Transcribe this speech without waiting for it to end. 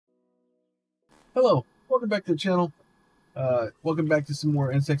Hello, welcome back to the channel. Welcome back to some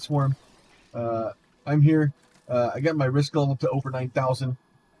more Insect Swarm. Uh, I'm here. I got my risk level to over 9,000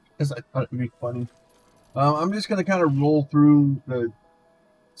 because I thought it would be funny. I'm just going to kind of roll through the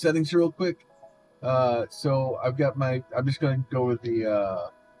settings real quick. So I've got I'm just going to go with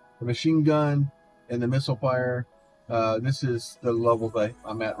the machine gun and the missile fire. This is the level that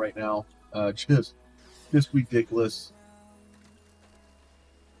I'm at right now. Just ridiculous.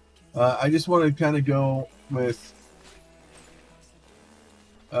 I just want to kind of go with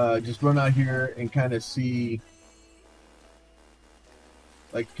just run out here and kind of see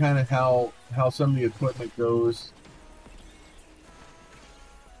like kind of how some of the equipment goes.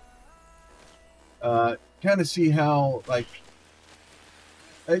 Kind of see how like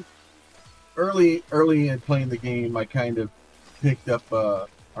early in playing the game, I kind of picked up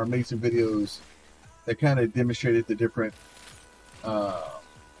or made some videos that kind of demonstrated the different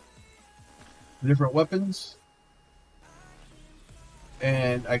weapons,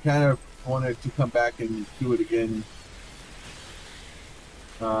 and I kind of wanted to come back and do it again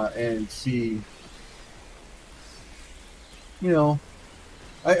and see. You know,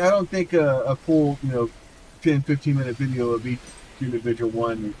 I don't think a full 10-15 minute video of each individual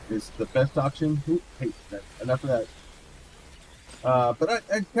one is the best option. Ooh, hey, enough of that. But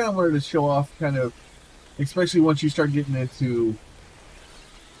I kind of wanted to show off, kind of, especially once you start getting into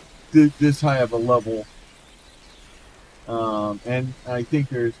this high of a level. And I think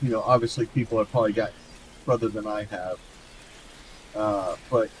there's, obviously people have probably got further than I have.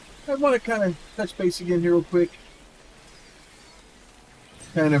 But I want to kind of touch base again here real quick.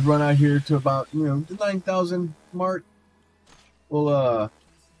 Kind of run out here to about, the 9,000 mark. We'll, oh.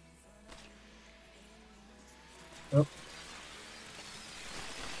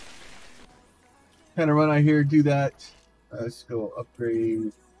 Kind of run out here, do that. Let's go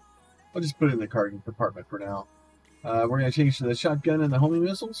upgrade. I'll just put it in the cargo compartment for now. We're going to change to the shotgun and the homing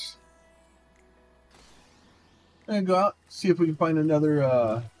missiles. And go out, see if we can find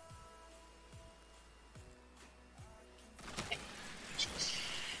another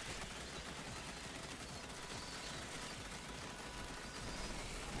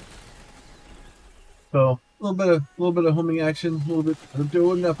so a little bit of homing action, a little bit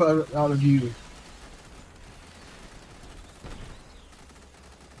do enough out of you.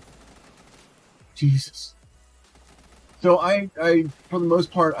 Jesus. So I for the most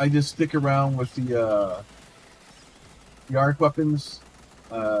part I just stick around with the arc weapons,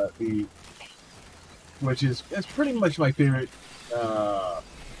 which is pretty much my favorite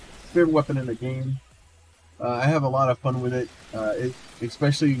weapon in the game. I have a lot of fun with it,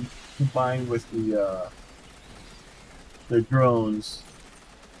 especially combined with the drones.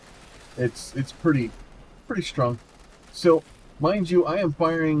 It's pretty strong. So mind you, I am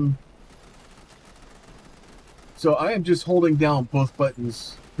firing. So I am just holding down both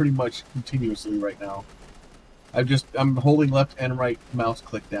buttons pretty much continuously right now. I'm holding left and right mouse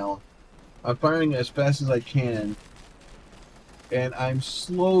click down. I'm firing as fast as I can, and I'm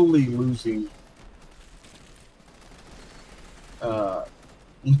slowly losing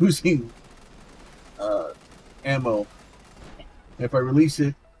ammo. If I release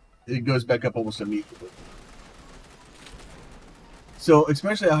it, it goes back up almost immediately. So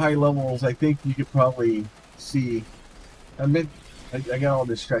especially at high levels, I think you could probably see. I got all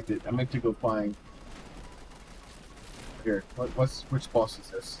distracted. I meant to go find here. Which boss is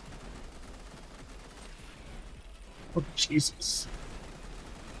this? Oh, Jesus.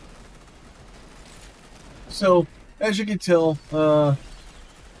 So as you can tell,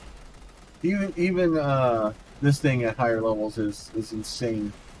 even this thing at higher levels is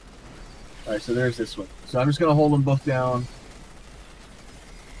insane. All right, so there's this one. So I'm just gonna hold them both down.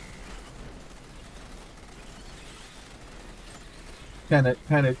 Kind of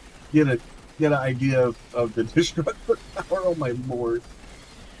get an idea of the destructive power. Oh my lord!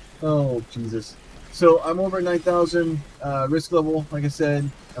 Oh Jesus! So I'm over 9,000 risk level. Like I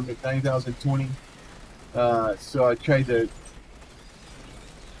said, I'm at 9,020. So I tried to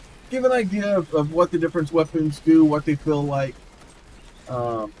give an idea of what the different weapons do, what they feel like.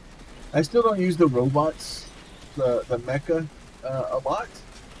 I still don't use the robots, the mecha, a lot.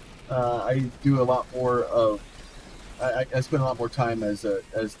 I do a lot more of. I spend a lot more time as the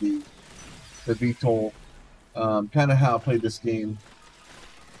VTOL. Kind of how I played this game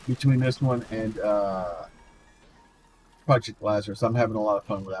between this one and Project Lazarus. I'm having a lot of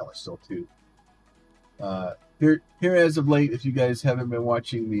fun with that one still too. Here as of late, if you guys haven't been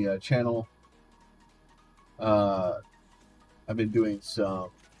watching the channel, I've been doing some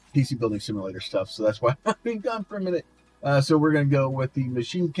PC building simulator stuff, so that's why I've been gone for a minute. So we're gonna go with the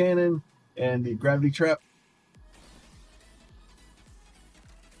machine cannon and the gravity trap.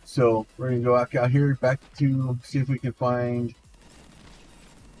 So we're gonna go out here, back to see if we can find.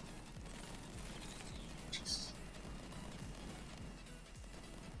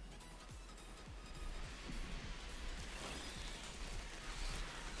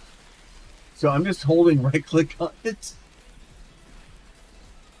 So I'm just holding right click on it.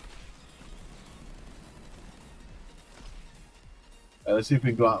 Let's see if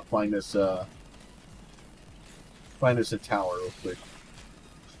we can go out and find us a tower real quick.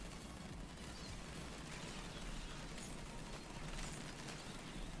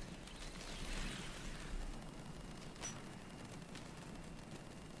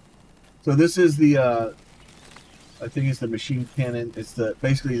 So this is the I think it's the machine cannon. It's the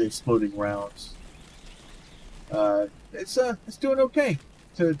basically the exploding rounds. It's doing okay.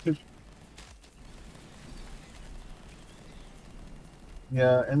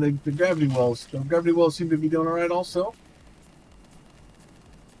 Yeah, and the gravity wells. The gravity wells seem to be doing alright also.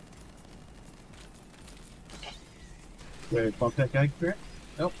 Wait, bump that guy here?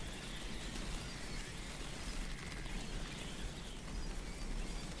 Nope.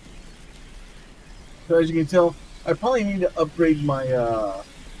 So as you can tell, I probably need to upgrade my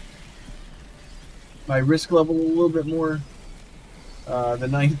my risk level a little bit more. The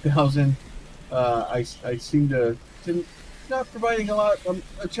 9,000, I seem to not providing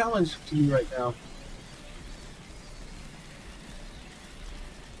a challenge to me right now.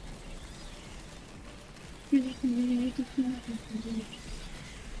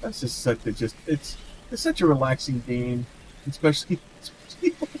 That's just such a it's such a relaxing game, especially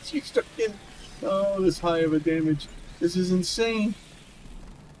once you start getting this high of a damage. This is insane.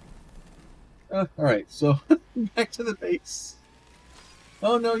 All right, so back to the base.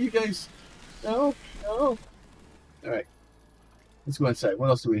 Oh no, you guys, no. All right, let's go inside. What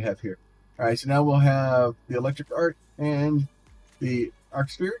else do we have here? All right, so now we'll have the electric arc and the arc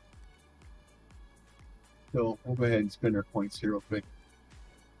sphere. So we'll go ahead and spend our points here real quick.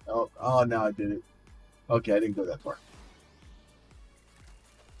 Oh, now I did it. Okay, I didn't go that far.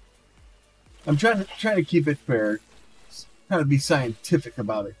 I'm trying to keep it fair. Trying to be scientific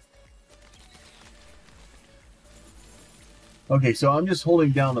about it. Okay, so I'm just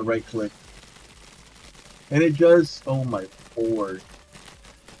holding down the right click. And it does, oh my lord.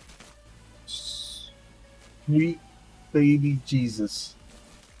 Sweet baby Jesus.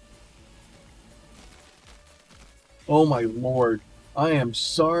 Oh my lord. I am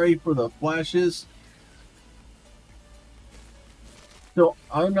sorry for the flashes. So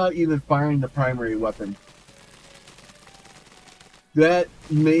I'm not even firing the primary weapon. That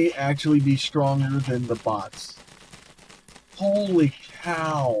may actually be stronger than the bots. Holy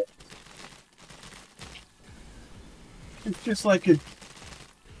cow. It's just like a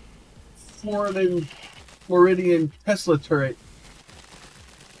Floridian Tesla turret.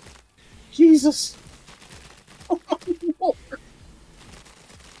 Jesus. Oh my lord.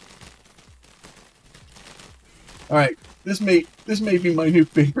 Alright, this may be my new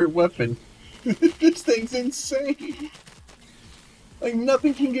favorite weapon. This thing's insane. Like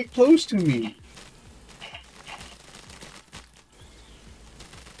nothing can get close to me.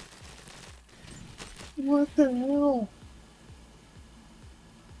 What the hell?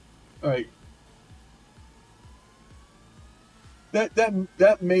 Alright.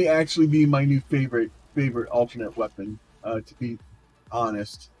 That may actually be my new favorite alternate weapon, to be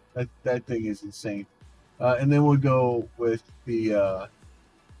honest. That thing is insane. And then we'll go with the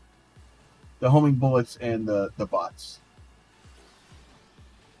homing bullets and the bots.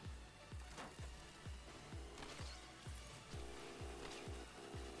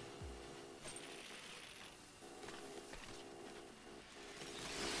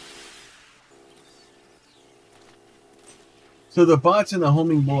 So the bots and the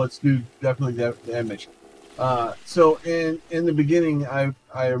homing bullets do definitely damage. So in the beginning, I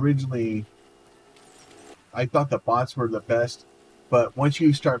originally thought the bots were the best, but once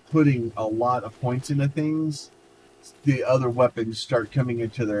you start putting a lot of points into things, the other weapons start coming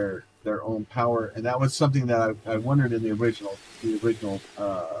into their own power, and that was something that I wondered in the original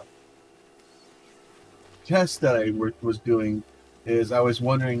test that I was doing. Is I was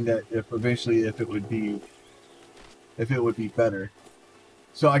wondering that if eventually if it would be better.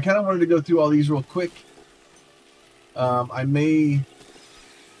 So I kind of wanted to go through all these real quick. I may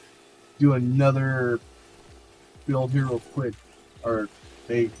do another build here real quick, or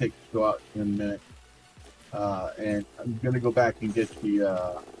they go out in a minute. And I'm gonna go back and get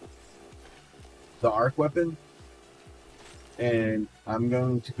the arc weapon, and I'm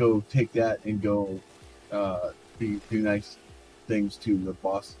going to go take that and go do nice things to the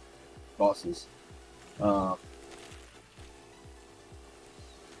boss bosses.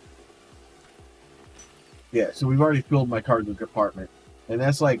 Yeah, so we've already filled my cargo compartment, and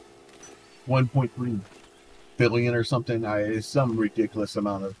that's like 1.3 billion or something. It's some ridiculous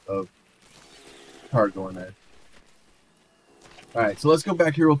amount of cargo in there. All right, so let's go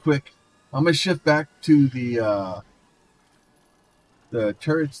back here real quick. I'm gonna shift back to the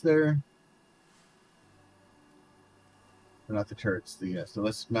turrets there. Or not the turrets. So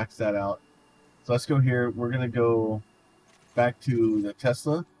let's max that out. So let's go here. We're gonna go back to the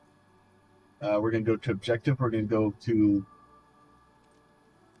Tesla. We're going to go to objective. We're going to go to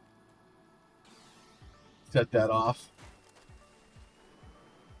set that off.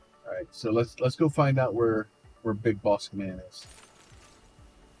 All right, so let's go find out where Big Boss Man is.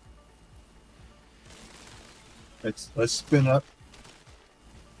 Let's spin up.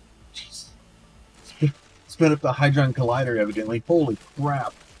 Jeez. Spin up the Hydron Collider, evidently. Holy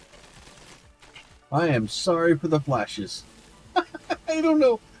crap! I am sorry for the flashes. I don't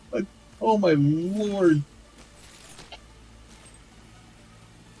know. Oh my lord.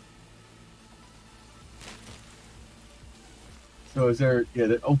 So is there,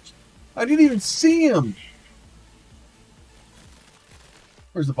 yeah, oh, I didn't even see him.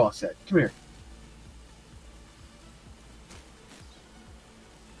 Where's the boss at? Come here.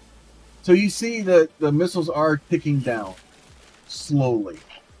 So you see that the missiles are ticking down slowly.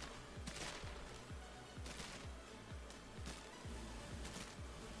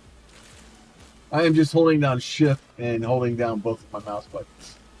 I am just holding down shift and holding down both of my mouse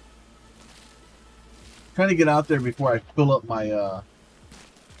buttons. Trying to get out there before I fill up my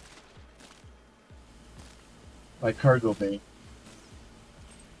my cargo bay.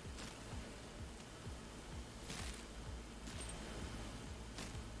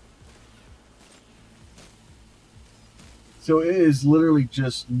 So it is literally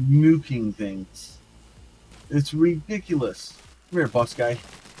just nuking things. It's ridiculous. Come here, boss guy.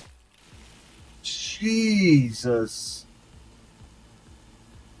 Jesus.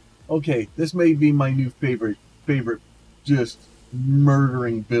 Okay, this may be my new favorite just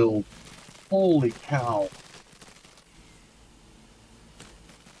murdering build. Holy cow.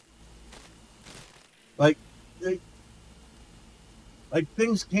 Like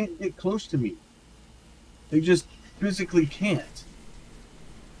things can't get close to me. They just physically can't.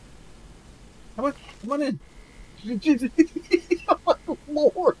 Come on in. Oh my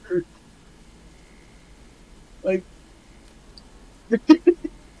lord. Like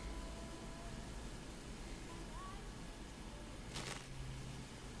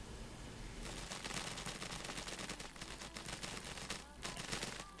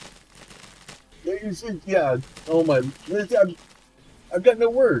yeah, oh my, I've got no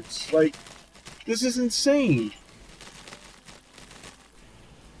words. Like, this is insane.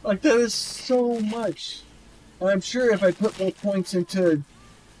 Like, that is so much. And I'm sure if I put more points into,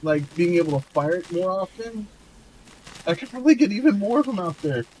 like, being able to fire it more often, I could probably get even more of them out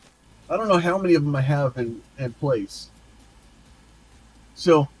there. I don't know how many of them I have in place.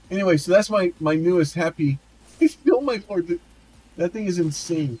 So, anyway, so that's my newest happy. Oh my lord, that thing is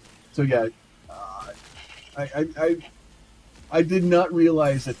insane. So yeah, I did not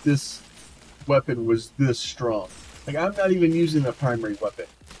realize that this weapon was this strong. Like, I'm not even using the primary weapon.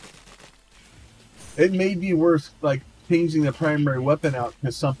 It may be worth, like, changing the primary weapon out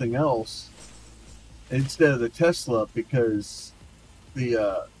to something else instead of the Tesla, because the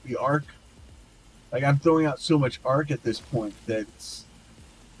arc, like, I'm throwing out so much arc at this point that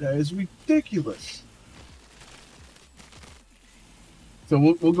is ridiculous. So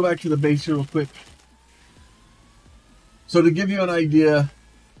we'll go back to the base here real quick. So to give you an idea,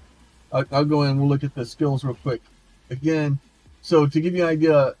 I'll go in and we'll look at the skills real quick. Again, so to give you an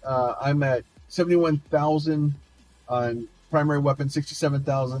idea, I'm at 71,000 on primary weapon,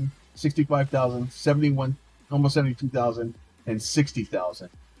 67,000, 65,000, 71, almost 72,000, and 60,000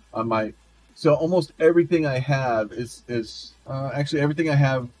 on my. So almost everything I have is actually everything I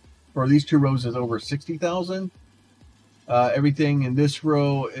have for these two rows is over 60,000. Everything in this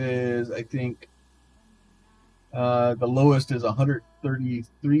row is, I think, the lowest is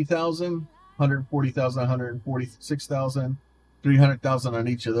 133,000, 140,000, 146,000, 300,000 on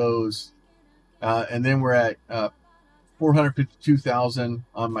each of those. And then we're at 452,000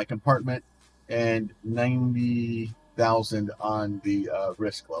 on my compartment and 90,000 on the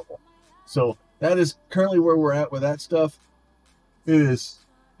risk level. So that is currently where we're at with that stuff. It is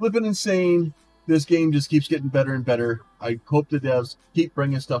flipping insane. This game just keeps getting better and better. I hope the devs keep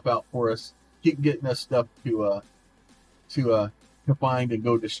bringing stuff out for us, keep getting us stuff to find and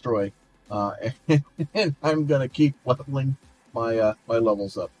go destroy. And I'm gonna keep leveling my my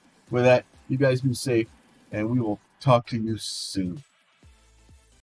levels up. With that, you guys be safe, and we will talk to you soon.